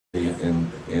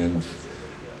and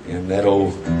that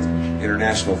old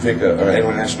international pickup or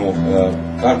international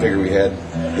configure we had,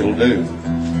 it'll do.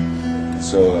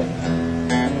 So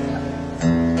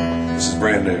this is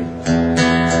brand new.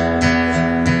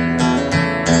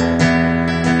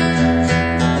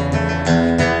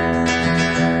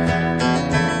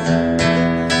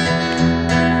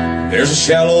 There's a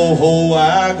shallow hole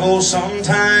I go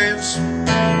sometimes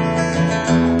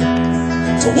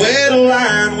to wet a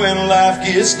line when life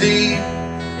gets deep.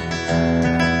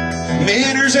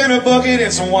 Minnows in a bucket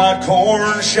and some white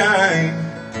corn shine.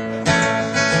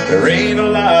 There ain't a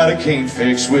lot I can't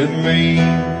fix with me.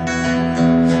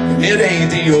 And it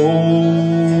ain't the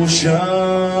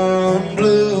ocean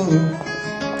blue,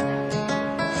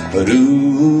 but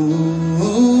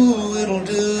ooh, it'll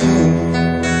do.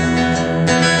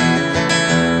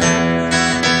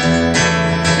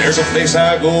 There's a place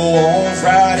I go on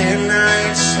Friday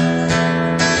nights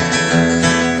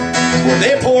where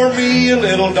they pour me a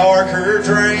little darker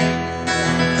drink.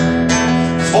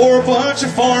 For a bunch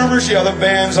of farmers, yeah, the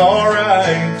band's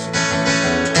alright.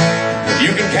 But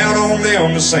you can count on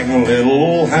them to sing a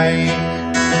little Hank.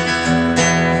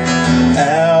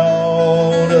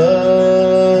 Out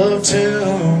of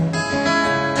tune,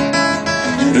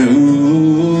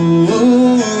 ooh,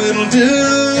 it'll do.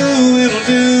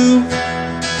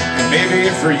 Maybe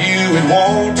for you it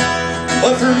won't,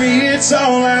 but for me it's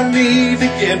all I need to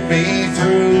get me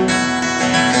through.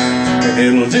 And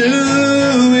it'll do,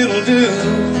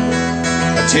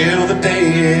 until the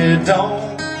day it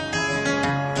don't.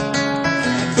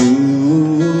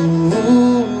 Ooh,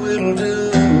 it'll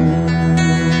do.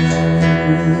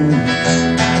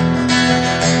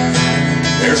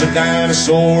 There's a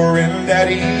dinosaur in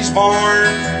Daddy's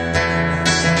barn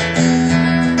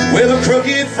with a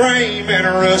crooked frame and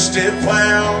a rusted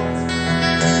plow.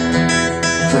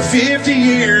 For 50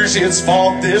 years it's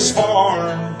fought this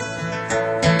farm,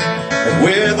 and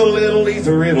with a little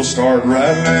ether it'll start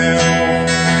right now.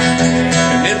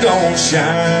 And it don't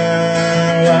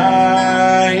shine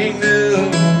like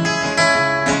new,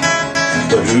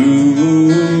 but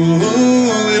ooh,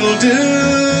 it'll do.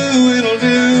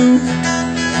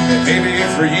 And maybe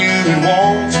for you it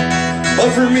won't, but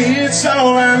for me it's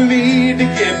all I need to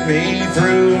get me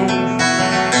through.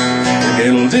 And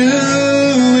it'll do,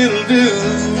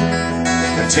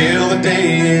 until the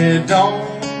day it don't.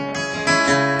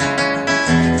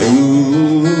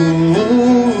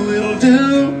 Ooh, it'll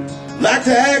do. Like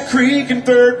that creek in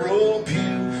third row pew,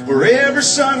 where every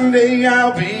Sunday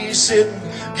I'll be sitting,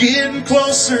 getting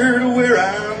closer to where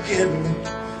I'm getting.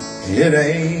 It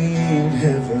ain't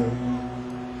heaven,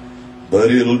 but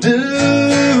it'll do.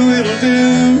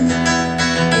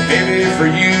 Maybe for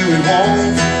you it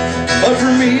won't, but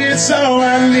for me it's all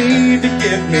I need to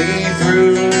get me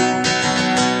through.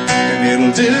 And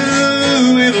it'll do,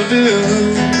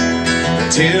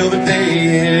 until the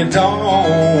day it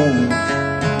don't.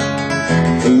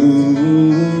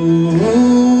 Ooh,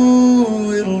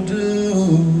 it'll do.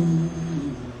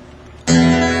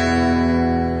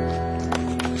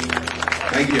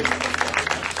 Thank you.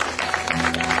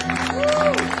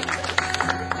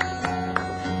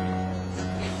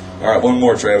 All right, one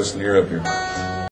more, Travis, and you're up here.